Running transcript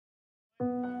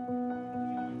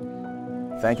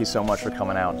Thank you so much for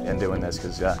coming out and doing this,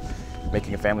 because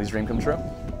making a family's dream come true.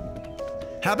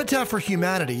 Habitat for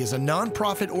Humanity is a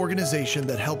nonprofit organization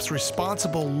that helps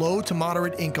responsible low to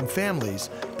moderate income families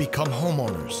become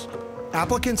homeowners.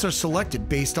 Applicants are selected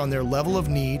based on their level of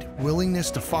need,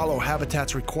 willingness to follow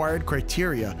Habitat's required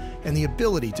criteria, and the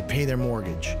ability to pay their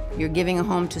mortgage. You're giving a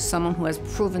home to someone who has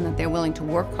proven that they're willing to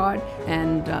work hard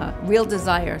and real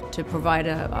desire to provide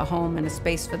a home and a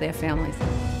space for their families.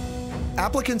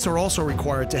 Applicants are also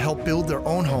required to help build their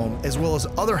own home as well as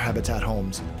other Habitat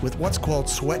homes with what's called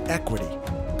sweat equity.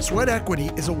 Sweat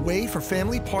equity is a way for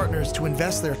family partners to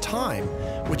invest their time,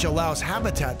 which allows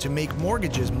Habitat to make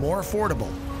mortgages more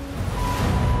affordable.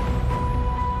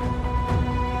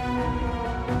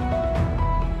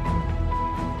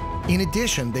 In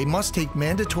addition, they must take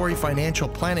mandatory financial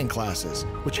planning classes,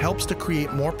 which helps to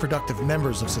create more productive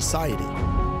members of society.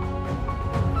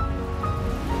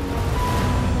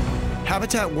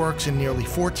 Habitat works in nearly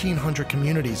 1,400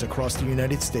 communities across the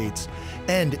United States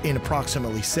and in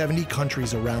approximately 70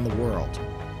 countries around the world.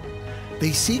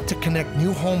 They seek to connect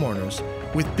new homeowners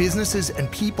with businesses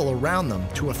and people around them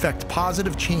to affect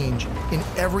positive change in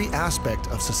every aspect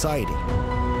of society.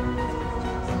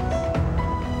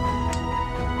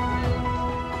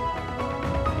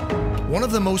 One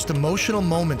of the most emotional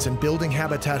moments in building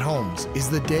Habitat homes is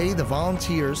the day the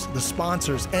volunteers, the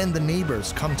sponsors, and the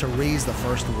neighbors come to raise the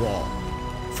first wall.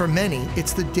 For many,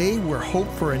 it's the day where hope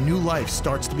for a new life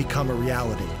starts to become a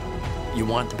reality. You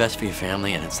want the best for your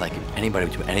family, and it's like if anybody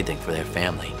would do anything for their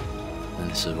family,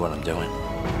 and this is what I'm doing.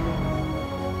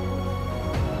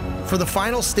 For the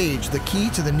final stage, the key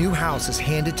to the new house is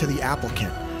handed to the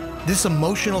applicant. This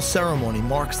emotional ceremony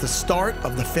marks the start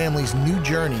of the family's new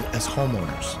journey as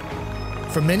homeowners.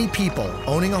 For many people,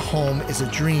 owning a home is a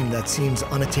dream that seems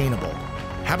unattainable.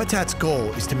 Habitat's goal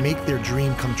is to make their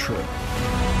dream come true.